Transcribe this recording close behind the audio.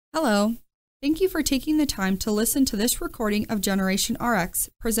Hello. Thank you for taking the time to listen to this recording of Generation RX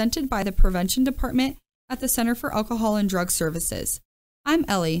presented by the Prevention Department at the Center for Alcohol and Drug Services. I'm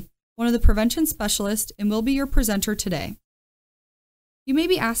Ellie, one of the prevention specialists, and will be your presenter today. You may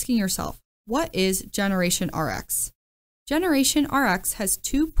be asking yourself, what is Generation RX? Generation RX has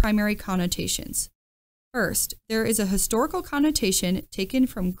two primary connotations. First, there is a historical connotation taken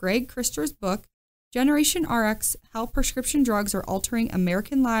from Greg Krister's book, Generation RX, How Prescription Drugs Are Altering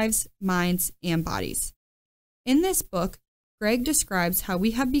American Lives, Minds, and Bodies. In this book, Greg describes how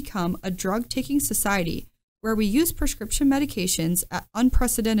we have become a drug-taking society where we use prescription medications at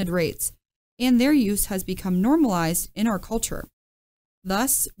unprecedented rates, and their use has become normalized in our culture.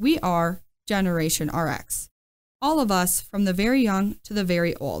 Thus, we are Generation RX, all of us from the very young to the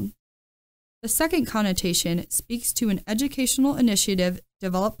very old. The second connotation speaks to an educational initiative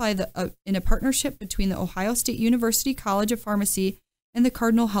developed by in a partnership between the Ohio State University College of Pharmacy and the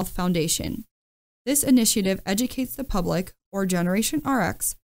Cardinal Health Foundation. This initiative educates the public, or Generation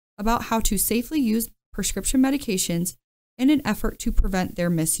RX, about how to safely use prescription medications in an effort to prevent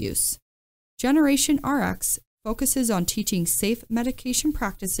their misuse. Generation RX focuses on teaching safe medication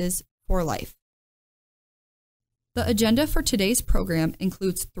practices for life. The agenda for today's program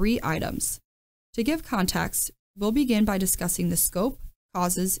includes 3 items. To give context, we'll begin by discussing the scope,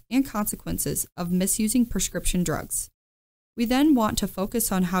 causes, and consequences of misusing prescription drugs. We then want to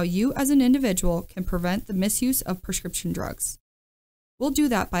focus on how you as an individual can prevent the misuse of prescription drugs. We'll do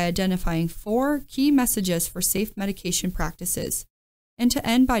that by identifying 4 key messages for safe medication practices, and to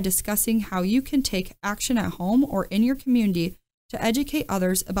end by discussing how you can take action at home or in your community to educate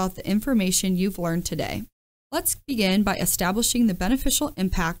others about the information you've learned today. Let's begin by establishing the beneficial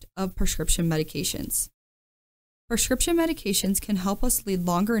impact of prescription medications. Prescription medications can help us lead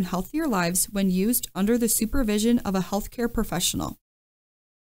longer and healthier lives when used under the supervision of a healthcare professional.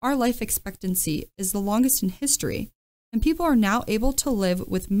 Our life expectancy is the longest in history, and people are now able to live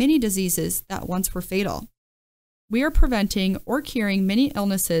with many diseases that once were fatal. We are preventing or curing many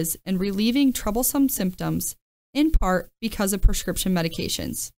illnesses and relieving troublesome symptoms, in part because of prescription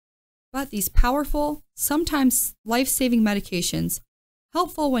medications. But these powerful, sometimes life-saving medications,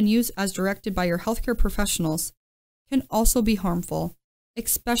 helpful when used as directed by your healthcare professionals, can also be harmful,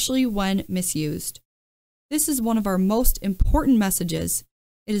 especially when misused. This is one of our most important messages.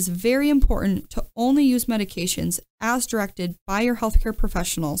 It is very important to only use medications as directed by your healthcare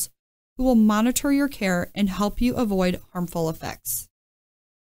professionals, who will monitor your care and help you avoid harmful effects.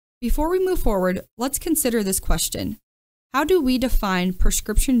 Before we move forward, let's consider this question. How do we define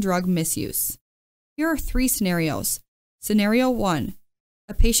prescription drug misuse? Here are 3 scenarios. Scenario 1.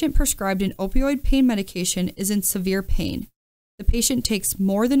 A patient prescribed an opioid pain medication is in severe pain. The patient takes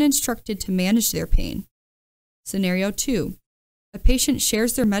more than instructed to manage their pain. Scenario 2. A patient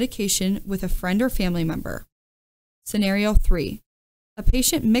shares their medication with a friend or family member. Scenario 3. A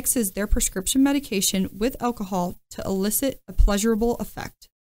patient mixes their prescription medication with alcohol to elicit a pleasurable effect.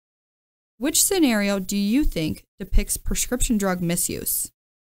 Which scenario do you think depicts prescription drug misuse?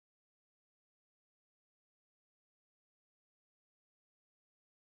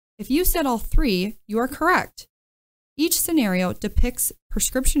 If you said all 3, you are correct. Each scenario depicts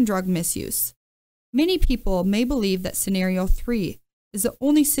prescription drug misuse. Many people may believe that scenario 3 is the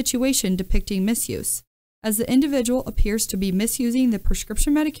only situation depicting misuse, as the individual appears to be misusing the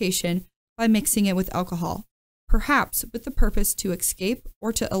prescription medication by mixing it with alcohol, perhaps with the purpose to escape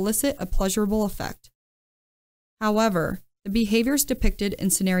or to elicit a pleasurable effect. However, the behaviors depicted in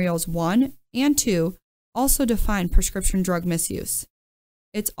scenarios 1 and 2 also define prescription drug misuse.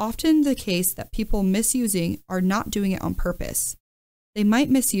 It's often the case that people misusing are not doing it on purpose. They might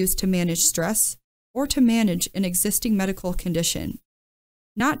misuse to manage stress or to manage an existing medical condition.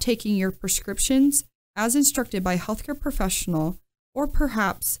 Not taking your prescriptions as instructed by a healthcare professional, or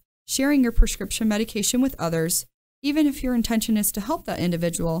perhaps sharing your prescription medication with others, even if your intention is to help that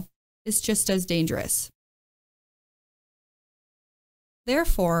individual, is just as dangerous.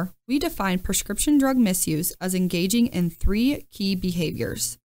 Therefore, we define prescription drug misuse as engaging in 3 key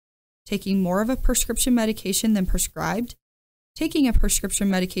behaviors: taking more of a prescription medication than prescribed, taking a prescription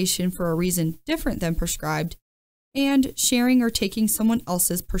medication for a reason different than prescribed, and sharing or taking someone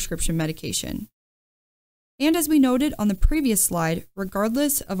else's prescription medication. And as we noted on the previous slide,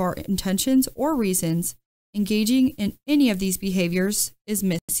 regardless of our intentions or reasons, engaging in any of these behaviors is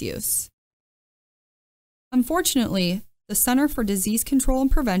misuse. Unfortunately, the Center for Disease Control and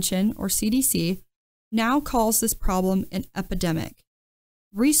Prevention, or CDC, now calls this problem an epidemic.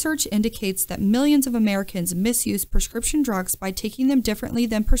 Research indicates that millions of Americans misuse prescription drugs by taking them differently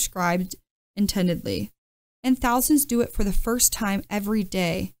than prescribed intendedly, and thousands do it for the first time every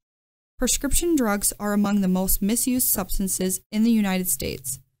day, Prescription drugs are among the most misused substances in the United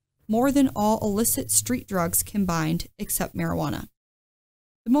States, more than all illicit street drugs combined except marijuana.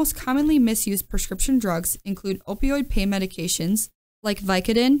 The most commonly misused prescription drugs include opioid pain medications like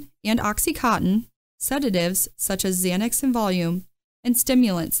Vicodin and Oxycontin, sedatives such as Xanax and Valium, and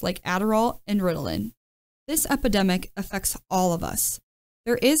stimulants like Adderall and Ritalin. This epidemic affects all of us.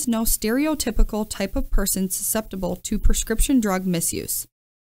 There is no stereotypical type of person susceptible to prescription drug misuse.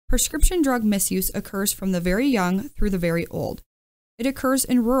 Prescription drug misuse occurs from the very young through the very old. It occurs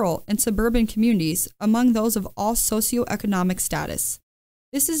in rural and suburban communities among those of all socioeconomic status.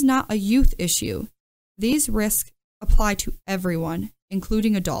 This is not a youth issue. These risks apply to everyone,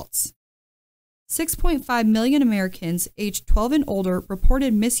 including adults. 6.5 million Americans aged 12 and older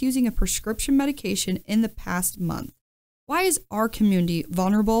reported misusing a prescription medication in the past month. Why is our community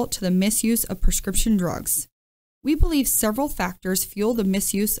vulnerable to the misuse of prescription drugs? We believe several factors fuel the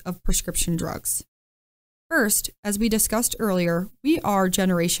misuse of prescription drugs. First, as we discussed earlier, we are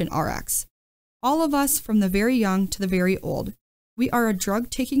Generation RX. All of us from the very young to the very old. We are a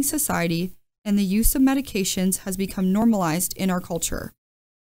drug-taking society, and the use of medications has become normalized in our culture.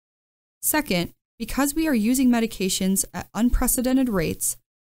 Second, because we are using medications at unprecedented rates,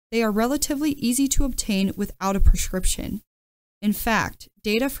 they are relatively easy to obtain without a prescription. In fact,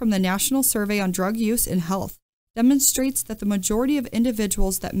 data from the National Survey on Drug Use and Health demonstrates that the majority of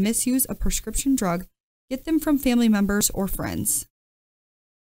individuals that misuse a prescription drug get them from family members or friends.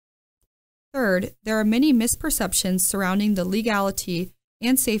 Third, there are many misperceptions surrounding the legality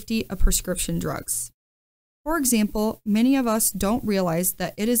and safety of prescription drugs. For example, many of us don't realize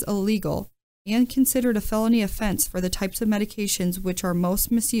that it is illegal and considered a felony offense for the types of medications which are most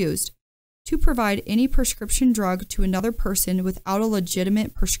misused to provide any prescription drug to another person without a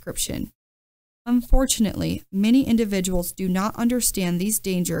legitimate prescription. Unfortunately, many individuals do not understand these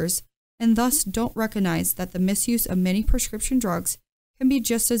dangers and thus don't recognize that the misuse of many prescription drugs can be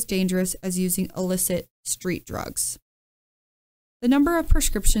just as dangerous as using illicit street drugs. The number of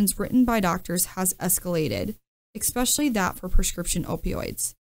prescriptions written by doctors has escalated, especially that for prescription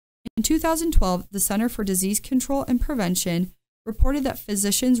opioids. In 2012, the Center for Disease Control and Prevention reported that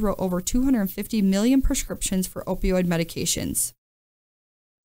physicians wrote over 250 million prescriptions for opioid medications.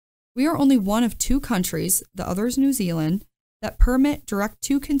 We are only one of 2 countries, the other is New Zealand, that permit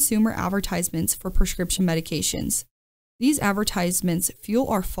direct-to-consumer advertisements for prescription medications. These advertisements fuel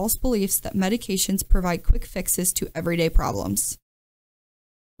our false beliefs that medications provide quick fixes to everyday problems.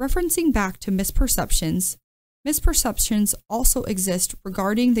 Referencing back to misperceptions also exist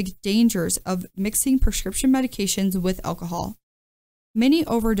regarding the dangers of mixing prescription medications with alcohol. Many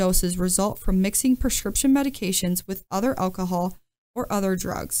overdoses result from mixing prescription medications with other alcohol or other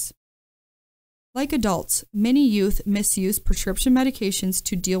drugs. Like adults, many youth misuse prescription medications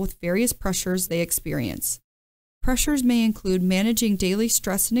to deal with various pressures they experience. Pressures may include managing daily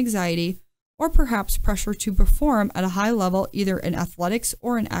stress and anxiety, or perhaps pressure to perform at a high level either in athletics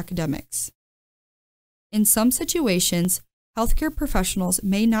or in academics. In some situations, healthcare professionals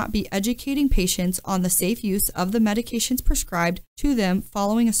may not be educating patients on the safe use of the medications prescribed to them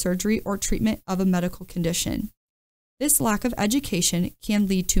following a surgery or treatment of a medical condition. This lack of education can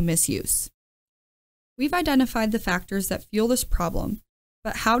lead to misuse. We've identified the factors that fuel this problem,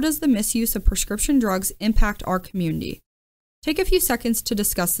 but how does the misuse of prescription drugs impact our community? Take a few seconds to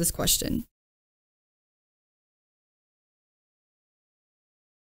discuss this question.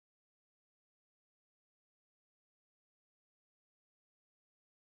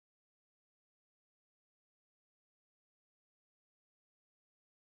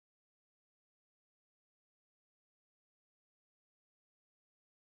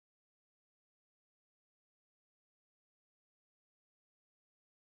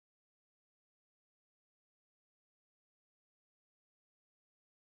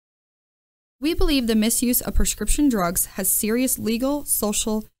 We believe the misuse of prescription drugs has serious legal,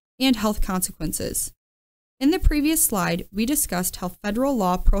 social, and health consequences. In the previous slide, we discussed how federal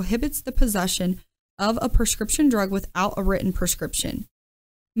law prohibits the possession of a prescription drug without a written prescription.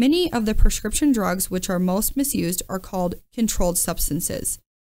 Many of the prescription drugs which are most misused are called controlled substances.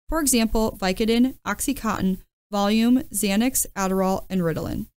 For example, Vicodin, Oxycontin, Valium, Xanax, Adderall, and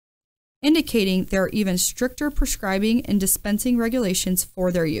Ritalin, indicating there are even stricter prescribing and dispensing regulations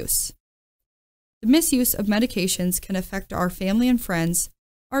for their use. The misuse of medications can affect our family and friends,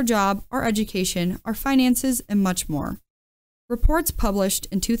 our job, our education, our finances, and much more. Reports published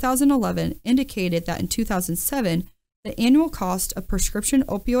in 2011 indicated that in 2007, the annual cost of prescription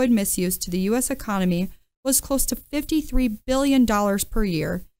opioid misuse to the U.S. economy was close to $53 billion per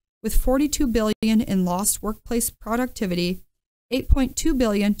year, with $42 billion in lost workplace productivity $8.2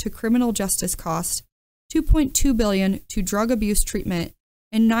 billion to criminal justice costs, $2.2 billion to drug abuse treatment,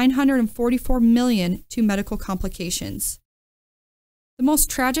 and $944 million to medical complications. The most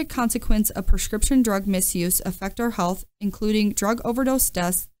tragic consequence of prescription drug misuse affect our health, including drug overdose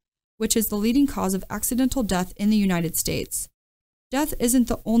deaths, which is the leading cause of accidental death in the United States. Death isn't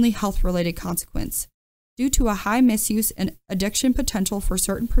the only health-related consequence. Due to a high misuse and addiction potential for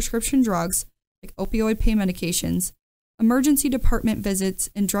certain prescription drugs, like opioid pain medications, emergency department visits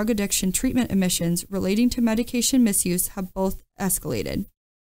and drug addiction treatment admissions relating to medication misuse have both escalated.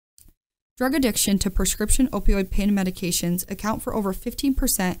 Drug addiction to prescription opioid pain medications account for over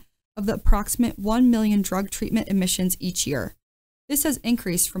 15% of the approximate 1 million drug treatment admissions each year. This has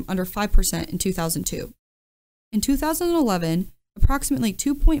increased from under 5% in 2002. In 2011, approximately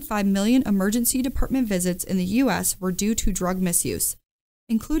 2.5 million emergency department visits in the U.S. were due to drug misuse,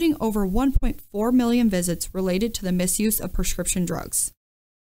 including over 1.4 million visits related to the misuse of prescription drugs.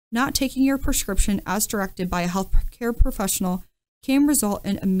 Not taking your prescription as directed by a healthcare professional can result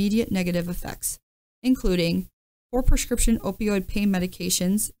in immediate negative effects, including for prescription opioid pain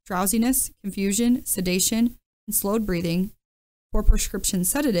medications, drowsiness, confusion, sedation, and slowed breathing; for prescription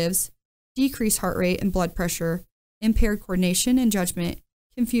sedatives, decreased heart rate and blood pressure, impaired coordination and judgment,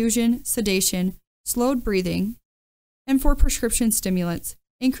 confusion, sedation, slowed breathing; and for prescription stimulants,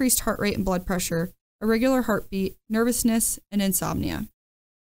 increased heart rate and blood pressure, irregular heartbeat, nervousness, and insomnia.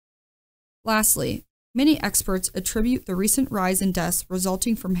 Lastly, many experts attribute the recent rise in deaths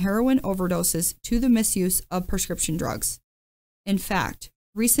resulting from heroin overdoses to the misuse of prescription drugs. In fact,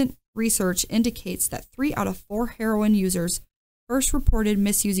 recent research indicates that 3 out of 4 heroin users first reported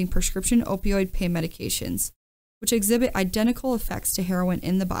misusing prescription opioid pain medications, which exhibit identical effects to heroin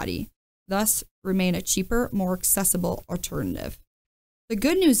in the body, thus remain a cheaper, more accessible alternative. The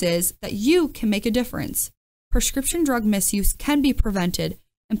good news is that you can make a difference. Prescription drug misuse can be prevented,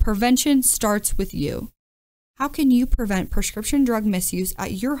 and prevention starts with you. How can you prevent prescription drug misuse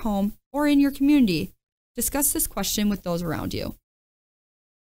at your home or in your community? Discuss this question with those around you.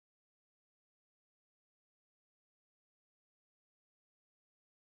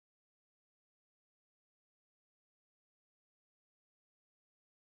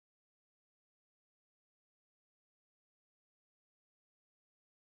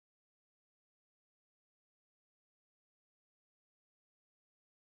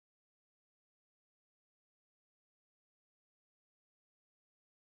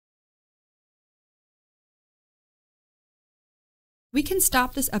 We can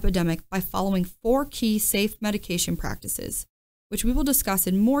stop this epidemic by following 4 key safe medication practices, which we will discuss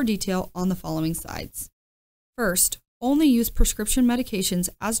in more detail on the following slides. First, only use prescription medications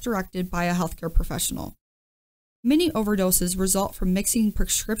as directed by a healthcare professional. Many overdoses result from mixing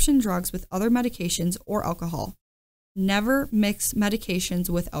prescription drugs with other medications or alcohol. Never mix medications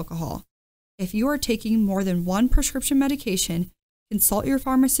with alcohol. If you are taking more than 1 prescription medication, consult your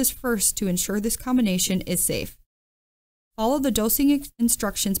pharmacist first to ensure this combination is safe. Follow the dosing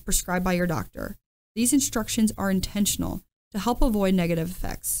instructions prescribed by your doctor. These instructions are intentional to help avoid negative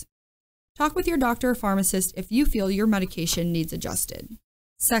effects. Talk with your doctor or pharmacist if you feel your medication needs adjusted.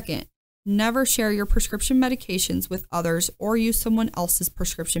 Second, never share your prescription medications with others or use someone else's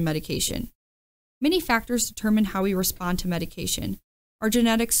prescription medication. Many factors determine how we respond to medication: our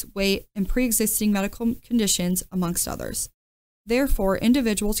genetics, weight, and pre-existing medical conditions, amongst others. Therefore,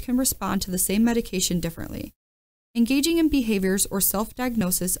 individuals can respond to the same medication differently. Engaging in behaviors or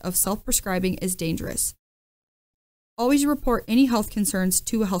self-diagnosis of self-prescribing is dangerous. Always report any health concerns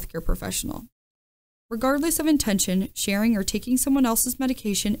to a healthcare professional. Regardless of intention, sharing or taking someone else's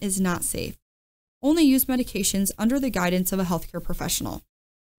medication is not safe. Only use medications under the guidance of a healthcare professional.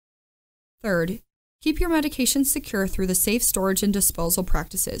 Third, keep your medications secure through the safe storage and disposal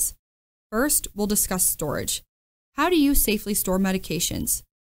practices. First, we'll discuss storage. How do you safely store medications?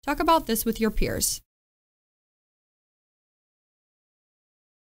 Talk about this with your peers.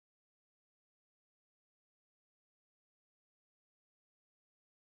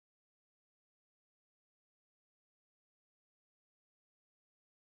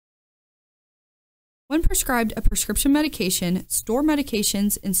 When prescribed a prescription medication, store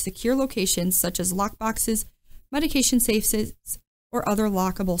medications in secure locations such as lockboxes, medication safes, or other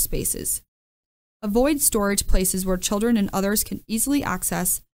lockable spaces. Avoid storage places where children and others can easily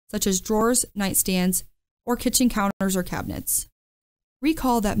access, such as drawers, nightstands, or kitchen counters or cabinets.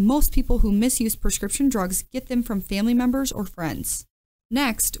 Recall that most people who misuse prescription drugs get them from family members or friends.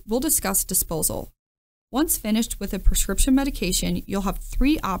 Next, we'll discuss disposal. Once finished with a prescription medication, you'll have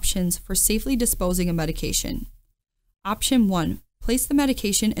 3 options for safely disposing a medication. Option 1, place the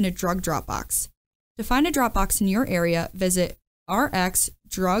medication in a drug drop box. To find a drop box in your area, visit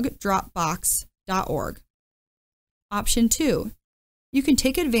rxdrugdropbox.org. Option 2. You can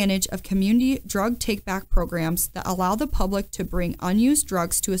take advantage of community drug take-back programs that allow the public to bring unused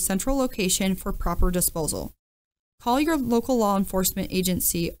drugs to a central location for proper disposal. Call your local law enforcement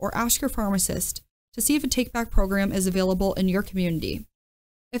agency or ask your pharmacist to see if a take-back program is available in your community.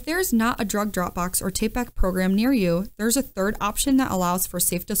 If there is not a drug drop box or take-back program near you, there's a third option that allows for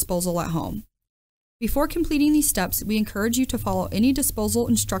safe disposal at home. Before completing these steps, we encourage you to follow any disposal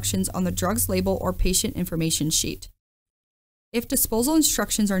instructions on the drug's label or patient information sheet. If disposal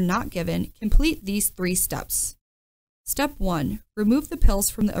instructions are not given, complete these 3 steps. Step 1. Remove the pills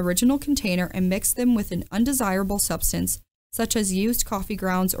from the original container and mix them with an undesirable substance, such as used coffee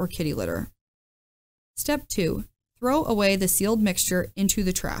grounds or kitty litter. Step 2. Throw away the sealed mixture into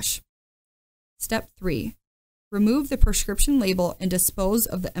the trash. Step 3. Remove the prescription label and dispose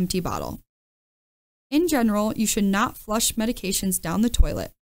of the empty bottle. In general, you should not flush medications down the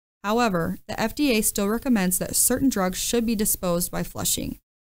toilet. However, the FDA still recommends that certain drugs should be disposed by flushing.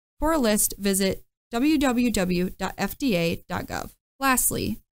 For a list, visit www.fda.gov.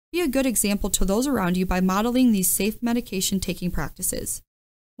 Lastly, be a good example to those around you by modeling these safe medication taking practices.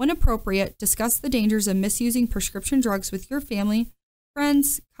 When appropriate, discuss the dangers of misusing prescription drugs with your family,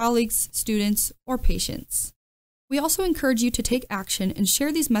 friends, colleagues, students, or patients. We also encourage you to take action and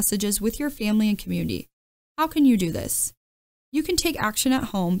share these messages with your family and community. How can you do this? You can take action at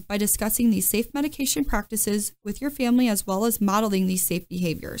home by discussing these safe medication practices with your family as well as modeling these safe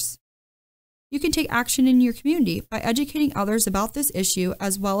behaviors. You can take action in your community by educating others about this issue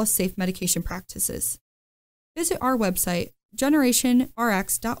as well as safe medication practices. Visit our website,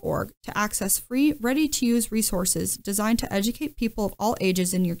 generationrx.org, to access free, ready-to-use resources designed to educate people of all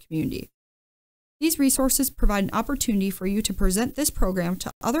ages in your community. These resources provide an opportunity for you to present this program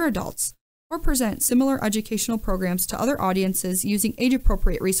to other adults or present similar educational programs to other audiences using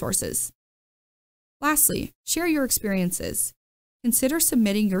age-appropriate resources. Lastly, share your experiences. Consider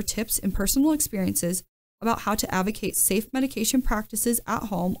submitting your tips and personal experiences about how to advocate safe medication practices at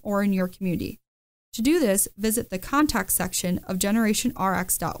home or in your community. To do this, visit the contact section of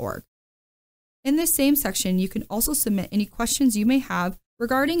generationrx.org. In this same section, you can also submit any questions you may have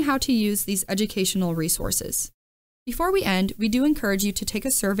regarding how to use these educational resources. Before we end, we do encourage you to take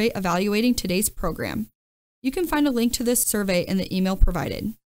a survey evaluating today's program. You can find a link to this survey in the email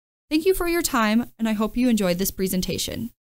provided. Thank you for your time, and I hope you enjoyed this presentation.